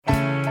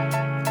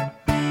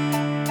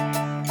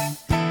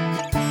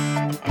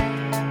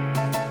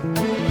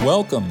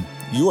Welcome.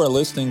 You are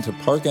listening to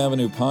Park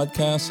Avenue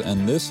Podcasts,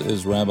 and this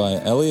is Rabbi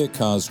Elliot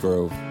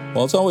Cosgrove.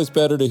 While it's always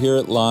better to hear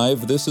it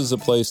live, this is a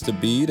place to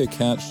be to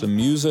catch the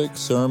music,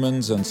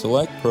 sermons, and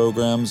select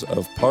programs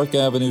of Park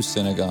Avenue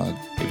Synagogue.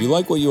 If you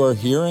like what you are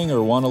hearing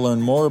or want to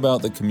learn more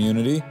about the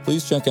community,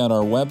 please check out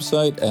our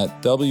website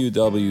at www.pasyn.org.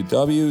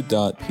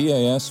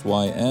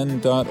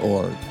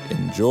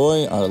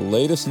 Enjoy our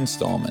latest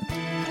installment.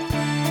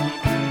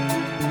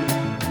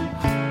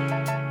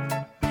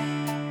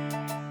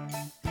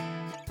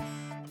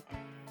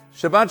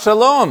 Shabbat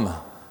Shalom.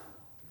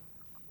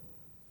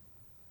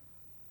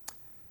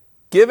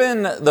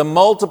 Given the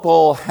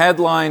multiple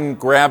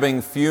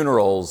headline-grabbing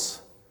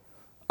funerals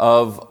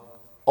of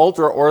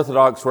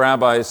ultra-Orthodox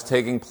rabbis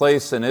taking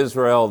place in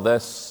Israel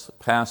this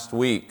past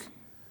week,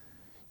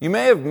 you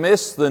may have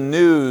missed the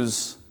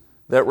news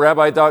that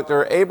Rabbi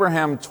Dr.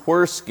 Abraham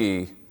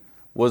Twersky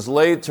was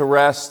laid to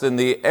rest in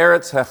the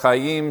Eretz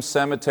HaChaim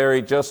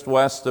cemetery just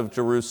west of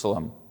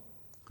Jerusalem.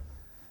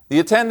 The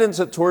attendants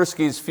at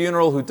Twersky's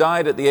funeral, who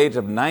died at the age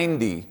of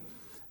 90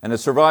 and is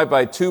survived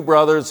by 2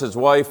 brothers, his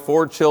wife,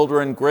 4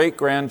 children,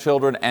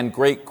 great-grandchildren, and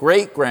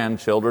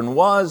great-great-grandchildren,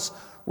 was,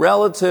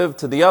 relative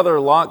to the other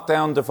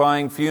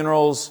lockdown-defying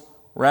funerals,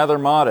 rather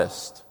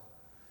modest.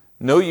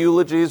 No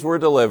eulogies were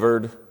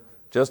delivered,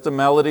 just a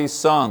melody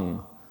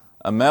sung,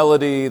 a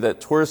melody that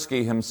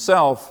Twersky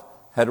himself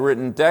had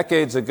written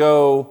decades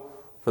ago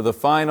for the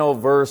final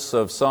verse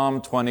of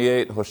Psalm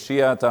 28,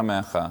 Hoshiat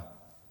Amecha.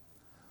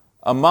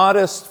 A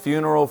modest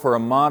funeral for a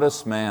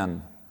modest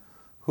man,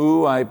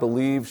 who I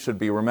believe should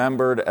be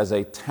remembered as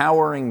a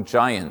towering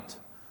giant,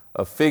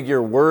 a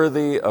figure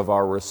worthy of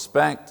our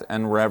respect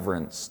and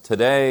reverence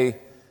today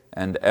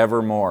and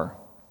evermore.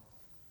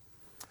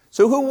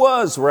 So who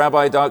was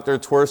Rabbi Dr.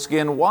 Twersky,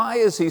 and why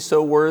is he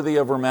so worthy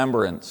of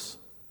remembrance?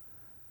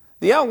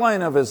 The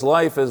outline of his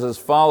life is as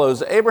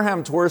follows.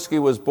 Abraham Twersky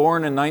was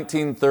born in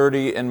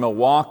 1930 in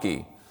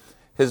Milwaukee.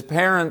 His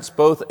parents,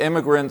 both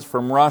immigrants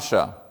from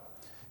Russia.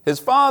 His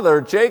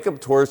father, Jacob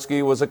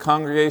Twersky, was a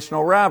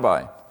congregational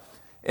rabbi.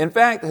 In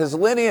fact, his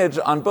lineage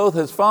on both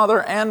his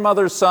father and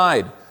mother's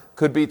side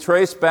could be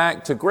traced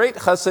back to great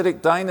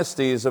Hasidic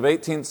dynasties of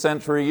 18th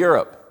century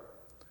Europe.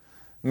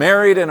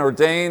 Married and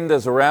ordained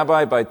as a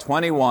rabbi by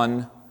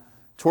 21,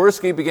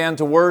 Twersky began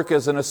to work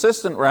as an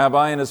assistant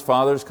rabbi in his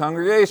father's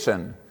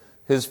congregation.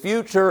 His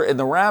future in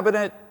the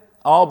rabbinate,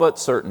 all but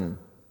certain.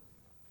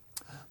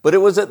 But it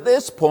was at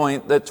this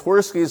point that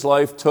Twersky's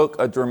life took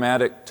a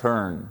dramatic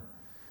turn.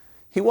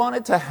 He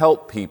wanted to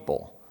help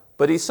people,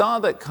 but he saw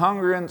that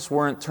congregants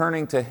weren't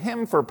turning to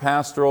him for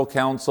pastoral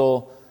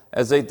counsel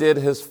as they did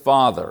his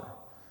father.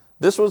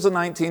 This was the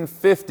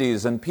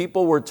 1950s, and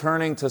people were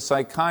turning to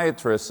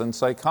psychiatrists and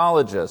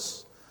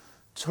psychologists.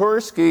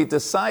 Twersky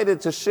decided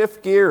to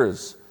shift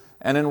gears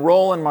and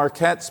enroll in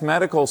Marquette's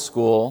medical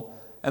school,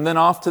 and then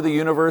off to the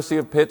University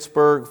of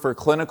Pittsburgh for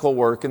clinical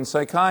work in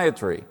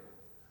psychiatry.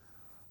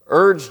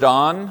 Urged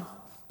on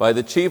by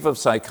the chief of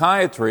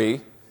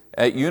psychiatry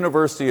at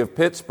University of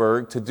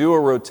Pittsburgh to do a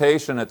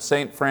rotation at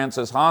St.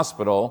 Francis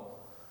Hospital,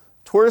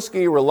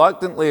 Twersky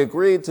reluctantly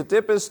agreed to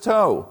dip his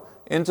toe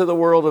into the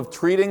world of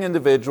treating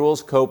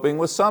individuals coping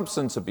with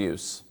substance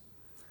abuse.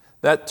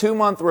 That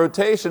 2-month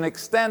rotation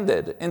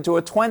extended into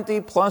a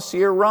 20-plus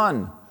year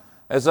run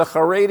as a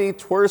Haredi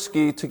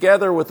Twersky,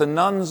 together with the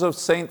nuns of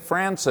St.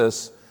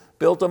 Francis,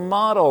 built a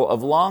model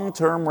of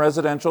long-term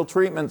residential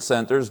treatment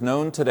centers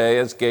known today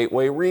as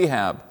Gateway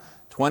Rehab,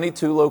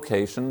 22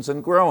 locations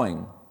and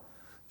growing.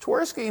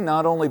 Twersky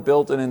not only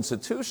built an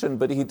institution,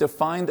 but he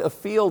defined a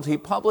field. He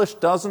published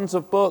dozens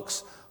of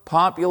books,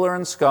 popular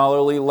and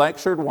scholarly,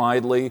 lectured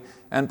widely,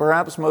 and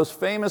perhaps most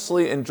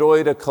famously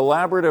enjoyed a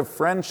collaborative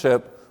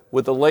friendship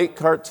with the late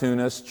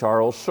cartoonist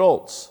Charles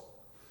Schulz.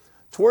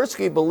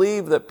 Twersky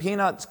believed that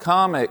Peanuts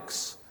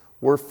comics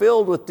were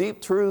filled with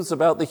deep truths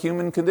about the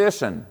human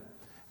condition,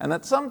 and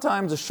that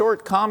sometimes a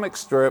short comic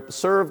strip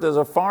served as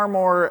a far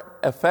more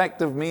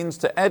effective means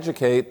to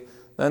educate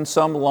than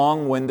some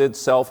long-winded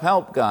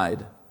self-help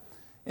guide.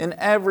 In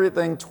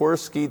everything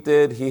Twersky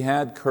did, he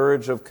had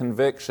courage of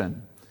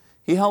conviction.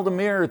 He held a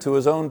mirror to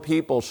his own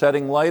people,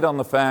 shedding light on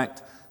the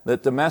fact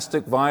that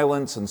domestic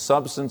violence and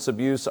substance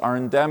abuse are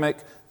endemic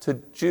to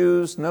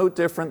Jews no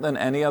different than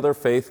any other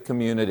faith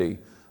community,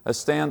 a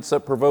stance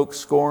that provoked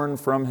scorn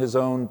from his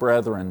own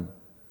brethren.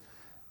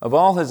 Of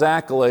all his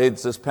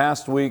accolades this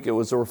past week, it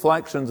was the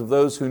reflections of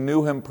those who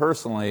knew him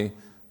personally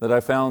that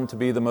I found to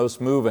be the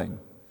most moving.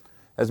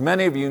 As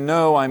many of you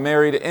know, I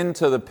married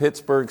into the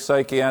Pittsburgh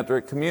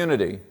psychiatric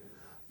community.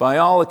 By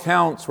all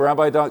accounts,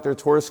 Rabbi Dr.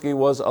 Twersky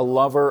was a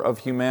lover of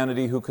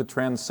humanity who could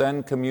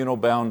transcend communal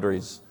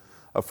boundaries,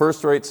 a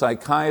first-rate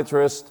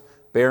psychiatrist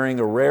bearing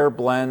a rare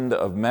blend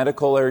of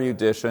medical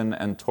erudition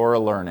and Torah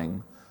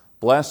learning,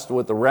 blessed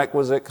with the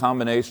requisite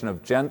combination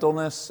of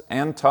gentleness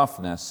and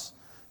toughness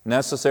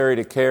necessary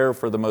to care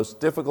for the most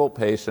difficult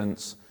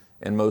patients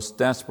in most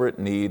desperate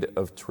need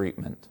of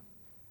treatment.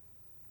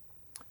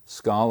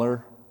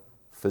 Scholar,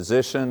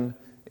 physician,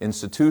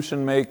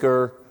 institution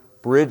maker,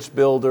 bridge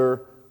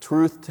builder,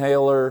 truth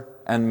teller,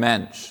 and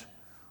mensch.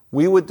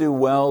 we would do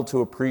well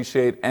to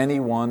appreciate any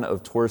one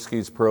of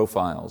Twersky's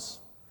profiles.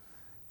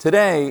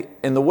 Today,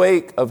 in the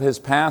wake of his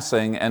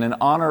passing and in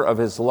honor of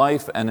his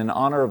life and in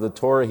honor of the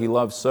Torah he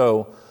loved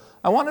so,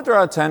 I want to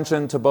draw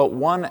attention to but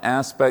one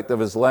aspect of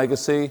his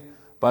legacy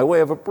by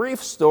way of a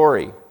brief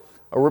story,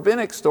 a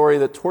rabbinic story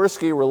that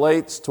Twersky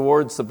relates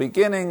towards the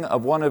beginning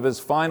of one of his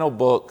final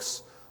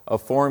books, A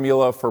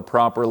Formula for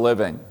Proper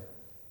Living.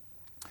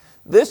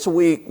 This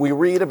week, we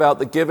read about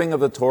the giving of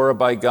the Torah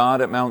by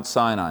God at Mount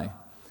Sinai,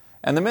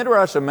 and the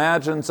Midrash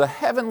imagines a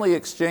heavenly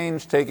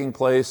exchange taking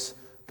place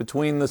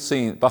behind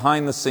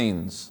the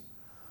scenes.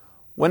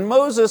 When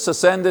Moses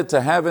ascended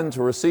to heaven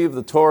to receive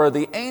the Torah,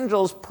 the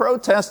angels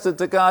protested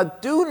to God,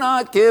 "Do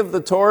not give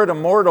the Torah to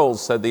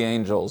mortals," said the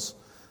angels.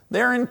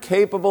 "They're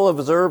incapable of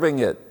observing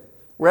it.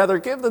 Rather,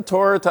 give the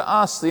Torah to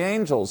us, the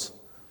angels."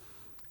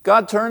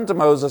 God turned to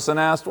Moses and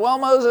asked, "Well,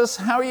 Moses,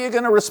 how are you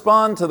going to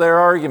respond to their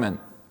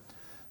argument?"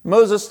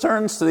 Moses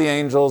turns to the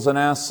angels and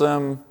asks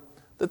them,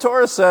 "The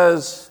Torah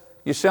says,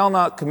 'You shall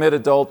not commit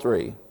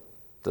adultery.'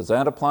 Does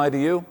that apply to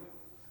you?"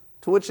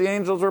 To which the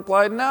angels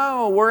replied,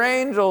 "No, we're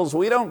angels.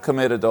 We don't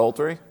commit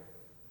adultery."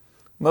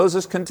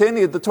 Moses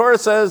continued, "The Torah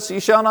says, 'You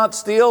shall not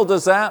steal.'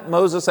 Does that,"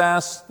 Moses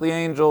asked the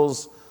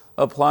angels,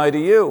 "apply to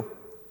you?"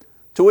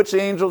 To which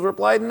the angels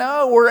replied,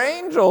 "No, we're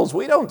angels.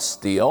 We don't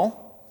steal."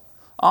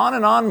 On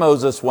and on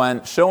Moses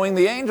went, showing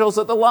the angels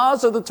that the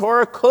laws of the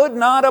Torah could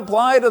not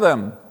apply to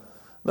them,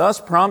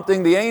 thus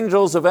prompting the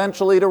angels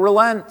eventually to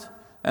relent,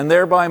 and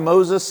thereby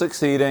Moses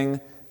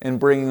succeeding in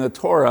bringing the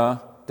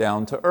Torah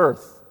down to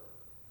earth.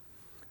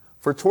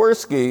 For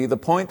Twersky, the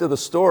point of the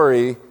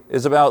story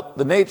is about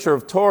the nature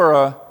of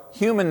Torah,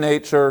 human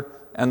nature,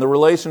 and the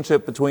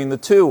relationship between the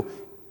two.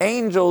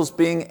 Angels,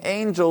 being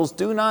angels,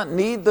 do not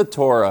need the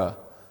Torah,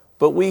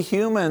 but we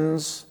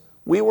humans,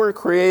 we were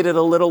created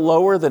a little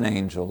lower than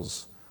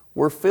angels.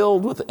 We're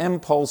filled with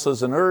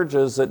impulses and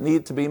urges that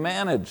need to be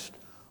managed.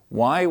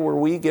 Why were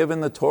we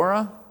given the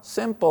Torah?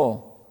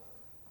 Simple.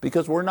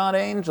 Because we're not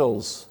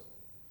angels.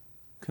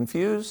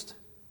 Confused?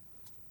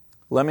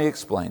 Let me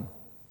explain.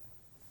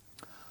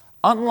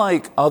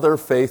 Unlike other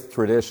faith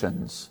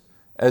traditions,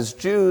 as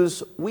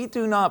Jews, we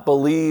do not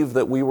believe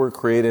that we were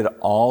created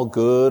all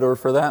good or,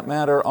 for that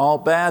matter, all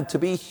bad. To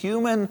be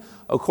human,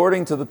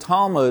 according to the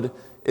Talmud,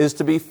 is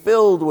to be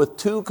filled with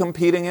two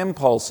competing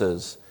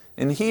impulses.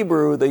 In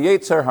Hebrew, the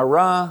Yetzer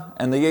Hara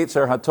and the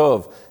Yetzer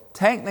HaTov.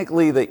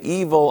 Technically the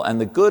evil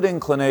and the good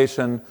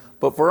inclination,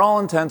 but for all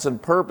intents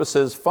and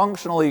purposes,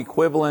 functionally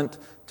equivalent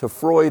to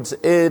Freud's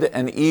id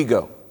and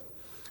ego.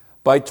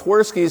 By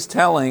Twersky's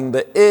telling,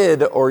 the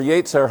id, or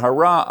Yetzer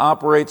Hara,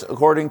 operates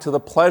according to the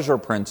pleasure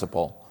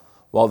principle,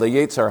 while the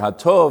Yetzer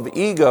HaTov,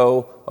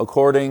 ego,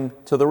 according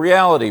to the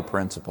reality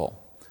principle.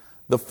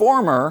 The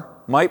former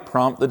might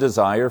prompt the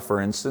desire,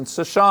 for instance,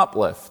 to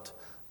shoplift.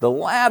 The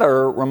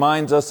latter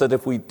reminds us that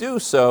if we do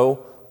so,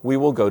 we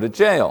will go to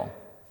jail.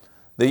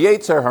 The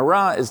Yetzer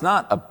Hara is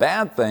not a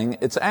bad thing.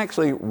 It's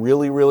actually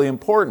really, really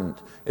important.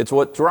 It's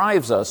what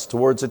drives us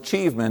towards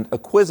achievement,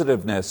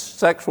 acquisitiveness,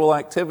 sexual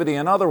activity,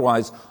 and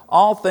otherwise,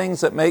 all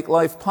things that make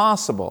life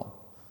possible,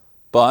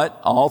 but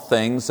all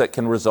things that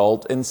can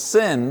result in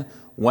sin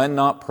when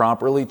not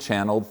properly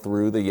channeled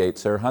through the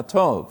Yetzer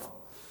HaTov.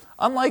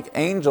 Unlike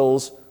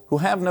angels who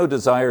have no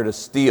desire to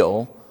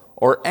steal,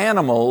 or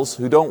animals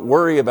who don't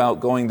worry about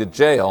going to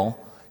jail,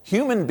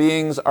 human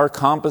beings are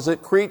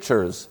composite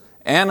creatures,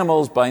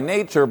 animals by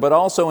nature, but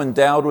also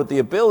endowed with the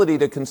ability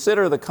to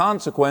consider the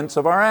consequence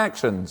of our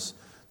actions,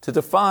 to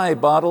defy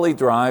bodily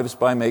drives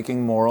by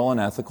making moral and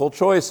ethical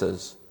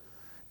choices.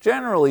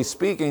 Generally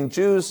speaking,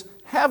 Jews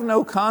have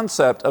no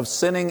concept of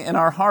sinning in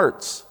our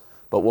hearts,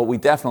 but what we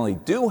definitely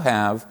do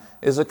have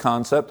is a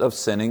concept of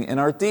sinning in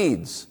our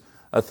deeds.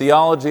 A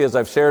theology, as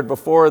I've shared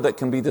before, that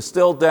can be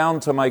distilled down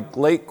to my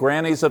late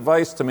granny's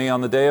advice to me on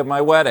the day of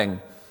my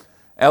wedding.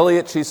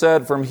 "Elliot," she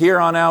said, "from here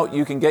on out,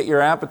 you can get your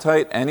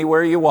appetite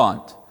anywhere you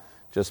want.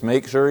 Just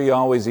make sure you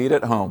always eat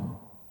at home."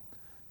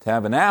 To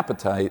have an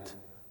appetite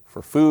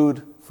for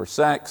food, for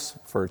sex,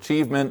 for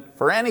achievement,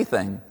 for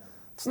anything,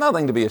 it's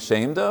nothing to be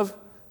ashamed of.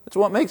 It's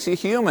what makes you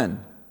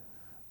human.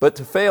 But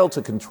to fail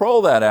to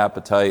control that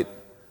appetite,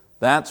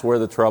 that's where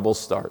the trouble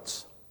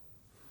starts.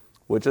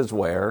 Which is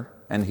where,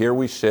 and here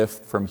we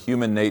shift from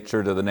human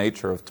nature to the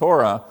nature of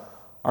Torah,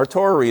 our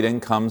Torah reading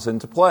comes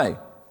into play.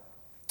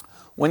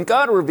 When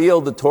God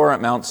revealed the Torah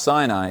at Mount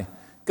Sinai,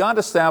 God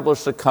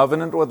established a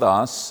covenant with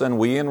us, and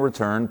we in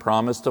return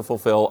promised to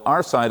fulfill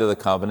our side of the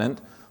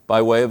covenant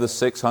by way of the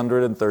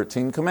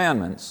 613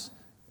 commandments,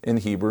 in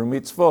Hebrew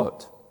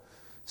mitzvot.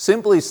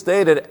 Simply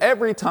stated,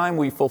 every time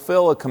we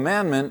fulfill a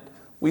commandment,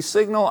 we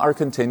signal our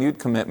continued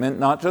commitment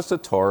not just to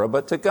Torah,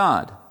 but to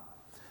God.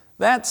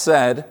 That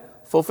said,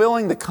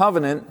 fulfilling the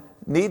covenant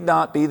need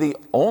not be the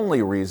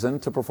only reason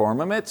to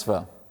perform a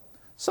mitzvah.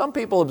 Some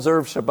people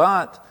observe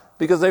Shabbat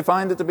because they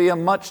find it to be a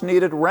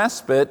much-needed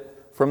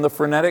respite from the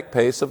frenetic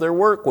pace of their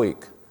work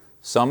week.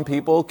 Some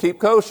people keep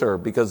kosher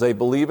because they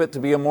believe it to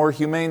be a more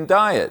humane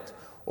diet,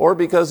 or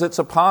because it's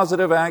a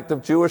positive act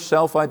of Jewish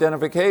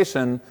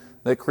self-identification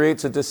that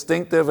creates a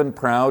distinctive and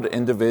proud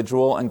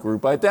individual and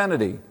group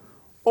identity.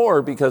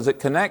 or because it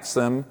connects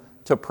them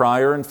to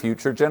prior and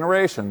future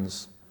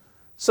generations.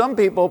 Some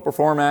people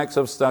perform acts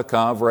of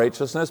tzedakah, of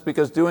righteousness,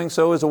 because doing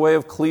so is a way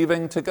of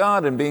cleaving to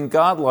God and being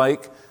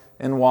godlike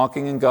and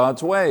walking in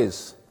God's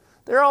ways.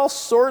 There are all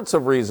sorts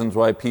of reasons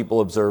why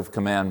people observe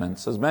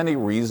commandments, as many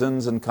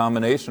reasons and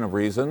combination of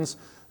reasons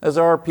as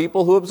there are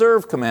people who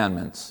observe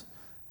commandments.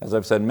 As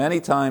I've said many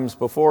times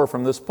before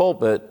from this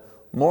pulpit,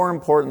 more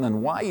important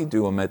than why you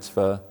do a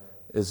mitzvah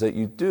is that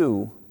you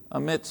do a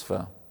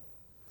mitzvah.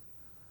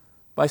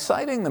 By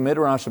citing the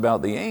Midrash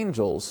about the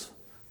angels,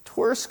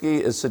 Twersky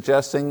is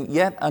suggesting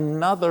yet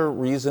another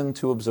reason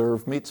to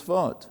observe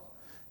mitzvot,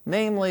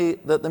 namely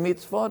that the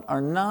mitzvot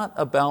are not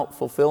about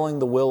fulfilling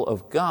the will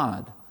of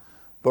God,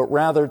 but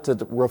rather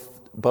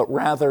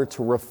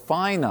to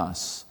refine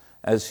us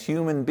as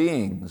human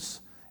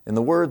beings. In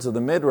the words of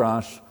the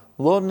Midrash,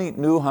 Lo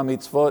nitnu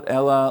hamitzvot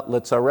ela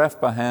letzaref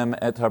bahem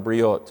et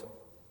habriot.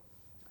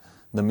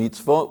 The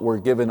mitzvot were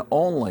given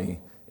only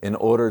in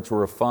order to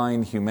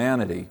refine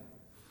humanity.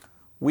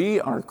 We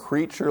are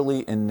creaturely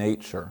in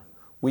nature.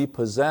 We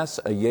possess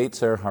a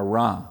yetzer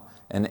hara,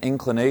 an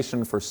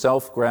inclination for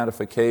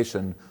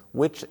self-gratification,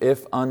 which,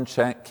 if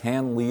unchecked,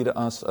 can lead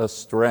us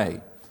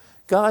astray.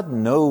 God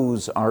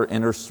knows our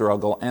inner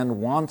struggle and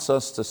wants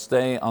us to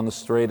stay on the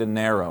straight and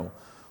narrow,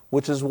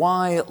 which is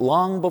why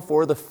long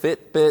before the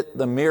Fitbit,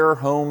 the Mirror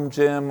Home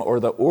Gym, or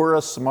the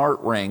Oura Smart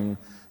Ring,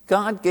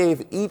 God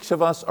gave each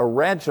of us a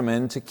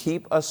regimen to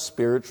keep us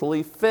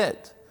spiritually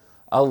fit,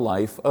 a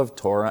life of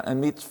Torah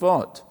and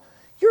mitzvot.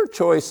 Your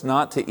choice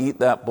not to eat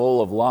that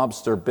bowl of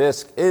lobster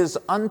bisque is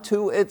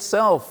unto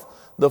itself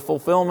the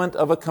fulfillment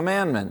of a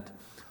commandment,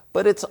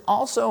 but it's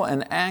also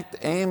an act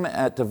aimed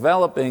at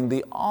developing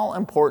the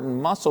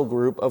all-important muscle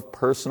group of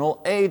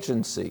personal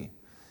agency.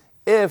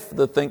 If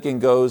the thinking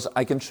goes,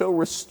 I can show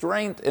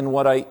restraint in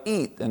what I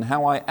eat and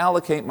how I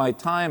allocate my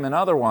time and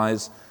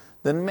otherwise,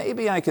 then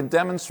maybe I can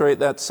demonstrate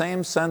that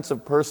same sense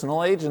of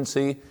personal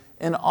agency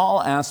in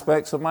all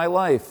aspects of my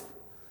life.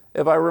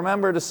 If I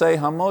remember to say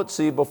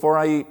hamotzi before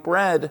I eat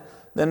bread,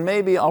 then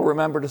maybe I'll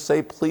remember to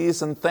say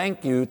please and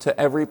thank you to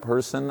every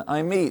person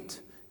I meet.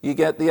 You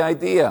get the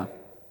idea.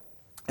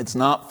 It's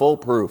not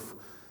foolproof,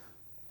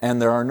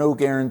 and there are no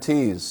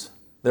guarantees.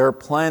 There are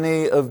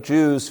plenty of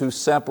Jews who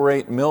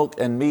separate milk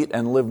and meat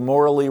and live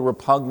morally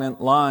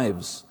repugnant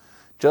lives,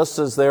 just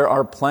as there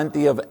are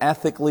plenty of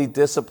ethically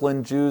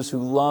disciplined Jews who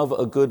love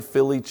a good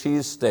Philly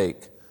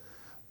cheesesteak.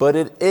 But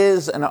it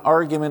is an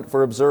argument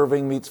for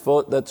observing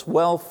mitzvot that's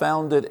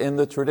well-founded in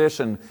the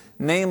tradition,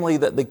 namely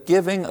that the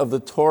giving of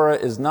the Torah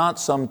is not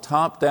some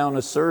top-down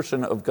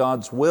assertion of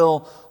God's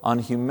will on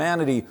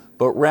humanity,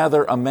 but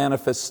rather a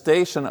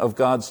manifestation of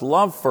God's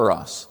love for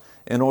us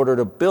in order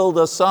to build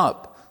us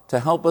up, to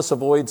help us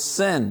avoid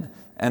sin,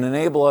 and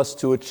enable us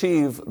to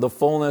achieve the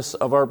fullness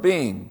of our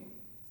being.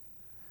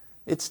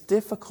 It's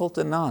difficult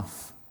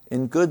enough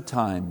in good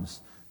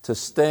times to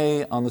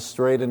stay on the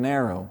straight and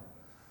narrow.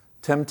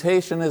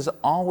 Temptation is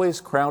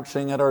always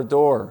crouching at our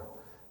door,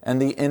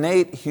 and the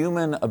innate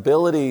human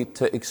ability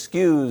to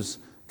excuse,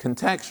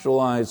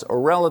 contextualize, or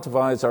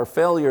relativize our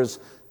failures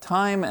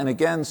time and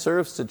again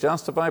serves to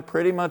justify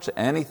pretty much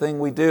anything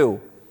we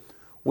do.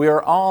 We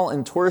are all,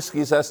 in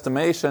Twersky's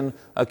estimation,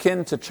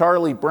 akin to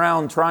Charlie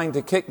Brown trying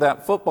to kick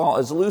that football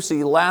as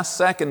Lucy last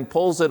second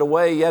pulls it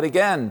away yet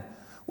again.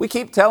 We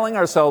keep telling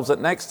ourselves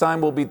that next time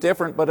will be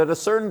different, but at a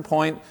certain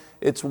point,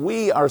 it's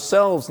we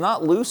ourselves,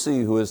 not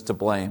Lucy, who is to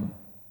blame.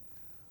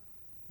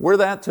 Were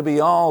that to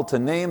be all, to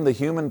name the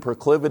human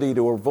proclivity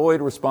to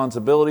avoid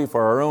responsibility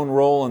for our own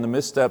role in the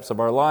missteps of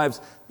our lives,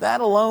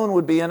 that alone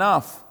would be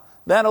enough.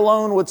 That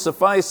alone would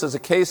suffice as a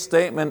case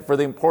statement for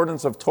the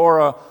importance of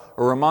Torah,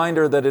 a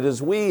reminder that it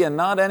is we and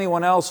not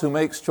anyone else who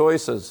makes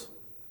choices.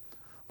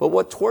 But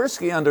what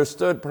Twersky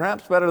understood,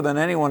 perhaps better than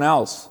anyone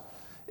else,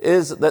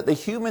 is that the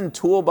human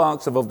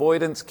toolbox of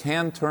avoidance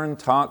can turn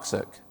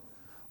toxic.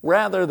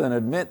 Rather than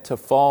admit to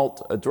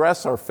fault,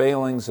 address our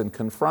failings, and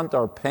confront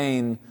our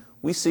pain,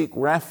 we seek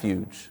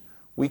refuge.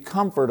 We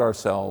comfort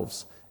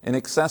ourselves in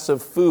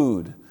excessive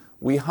food.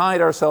 We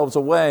hide ourselves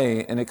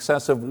away in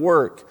excessive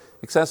work,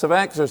 excessive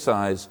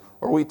exercise,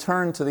 or we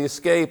turn to the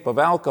escape of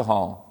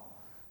alcohol.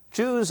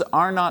 Jews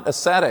are not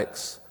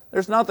ascetics.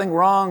 There's nothing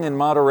wrong in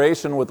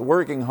moderation with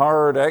working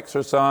hard,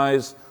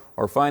 exercise,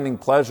 or finding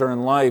pleasure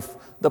in life.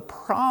 The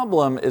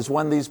problem is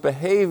when these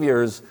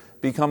behaviors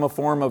become a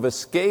form of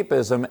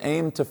escapism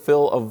aimed to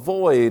fill a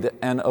void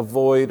and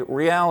avoid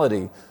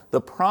reality.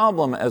 The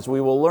problem, as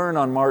we will learn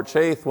on March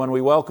 8th when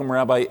we welcome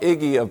Rabbi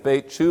Iggy of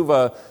Beit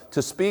Tshuva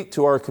to speak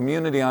to our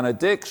community on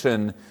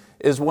addiction,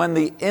 is when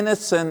the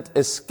innocent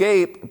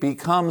escape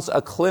becomes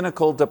a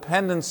clinical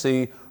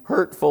dependency,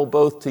 hurtful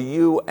both to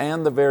you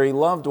and the very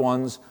loved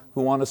ones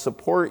who want to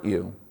support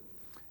you.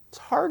 It's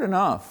hard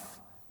enough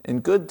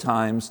in good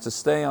times to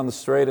stay on the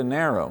straight and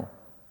narrow,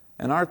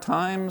 and our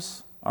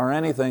times are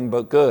anything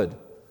but good.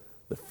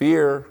 The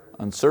fear,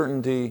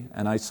 uncertainty,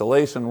 and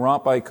isolation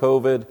wrought by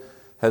COVID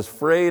has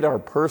frayed our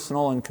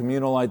personal and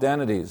communal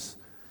identities.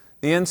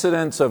 The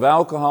incidence of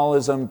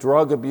alcoholism,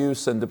 drug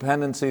abuse, and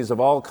dependencies of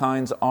all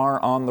kinds are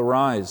on the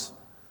rise.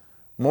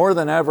 More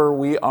than ever,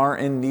 we are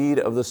in need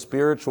of the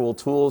spiritual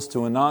tools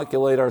to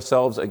inoculate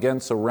ourselves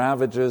against the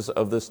ravages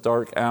of this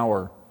dark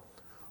hour.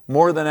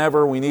 More than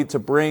ever, we need to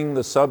bring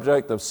the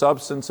subject of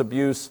substance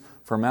abuse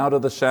from out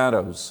of the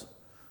shadows.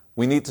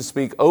 We need to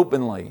speak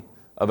openly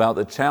about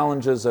the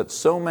challenges that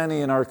so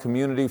many in our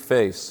community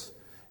face,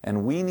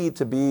 and we need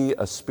to be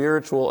a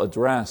spiritual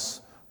address,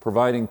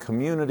 providing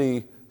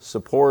community,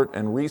 support,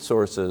 and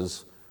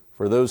resources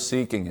for those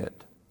seeking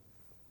it.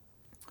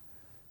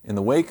 In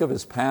the wake of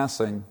his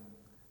passing,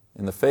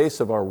 in the face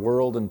of our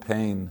world in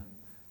pain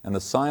and the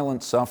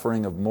silent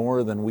suffering of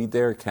more than we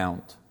dare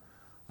count,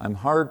 I'm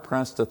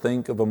hard-pressed to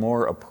think of a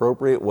more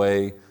appropriate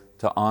way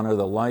to honor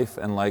the life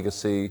and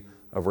legacy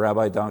of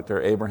Rabbi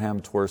Dr.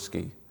 Abraham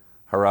Twersky,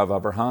 Harav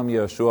Avraham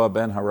Yeshua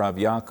ben Harav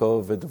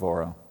Yaakov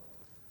Vidvora,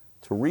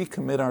 to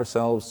recommit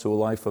ourselves to a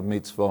life of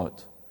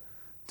mitzvot,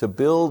 to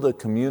build a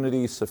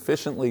community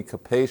sufficiently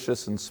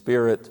capacious in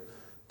spirit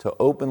to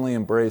openly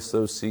embrace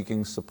those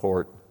seeking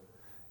support,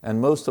 and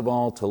most of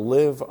all, to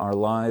live our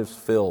lives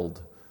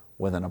filled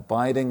with an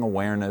abiding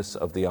awareness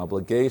of the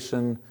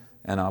obligation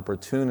and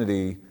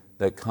opportunity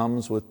that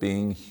comes with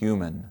being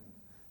human,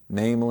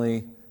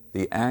 namely,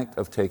 the act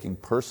of taking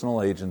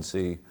personal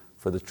agency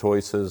for the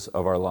choices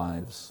of our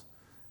lives.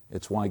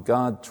 It's why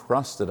God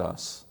trusted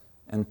us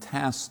and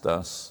tasked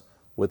us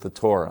with the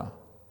Torah.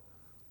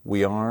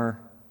 We are,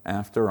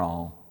 after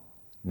all,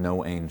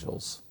 no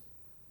angels.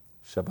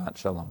 Shabbat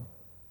Shalom.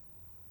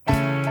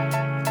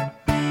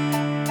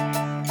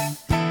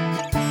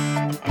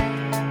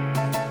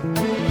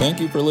 Thank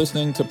you for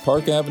listening to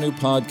Park Avenue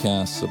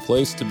Podcasts, a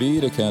place to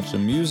be to catch the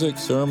music,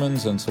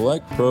 sermons, and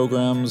select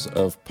programs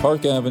of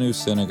Park Avenue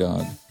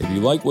Synagogue. If you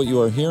like what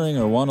you are hearing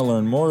or want to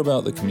learn more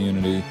about the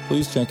community,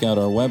 please check out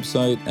our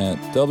website at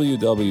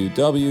www.pasyn.org.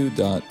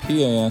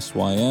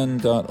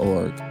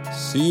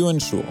 See you in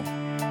Shul.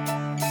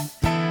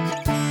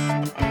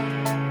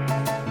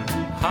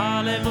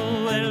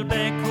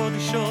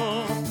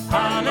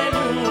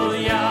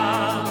 Hallelujah,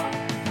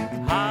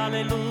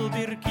 hallelujah,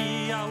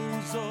 birki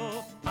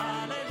auzo.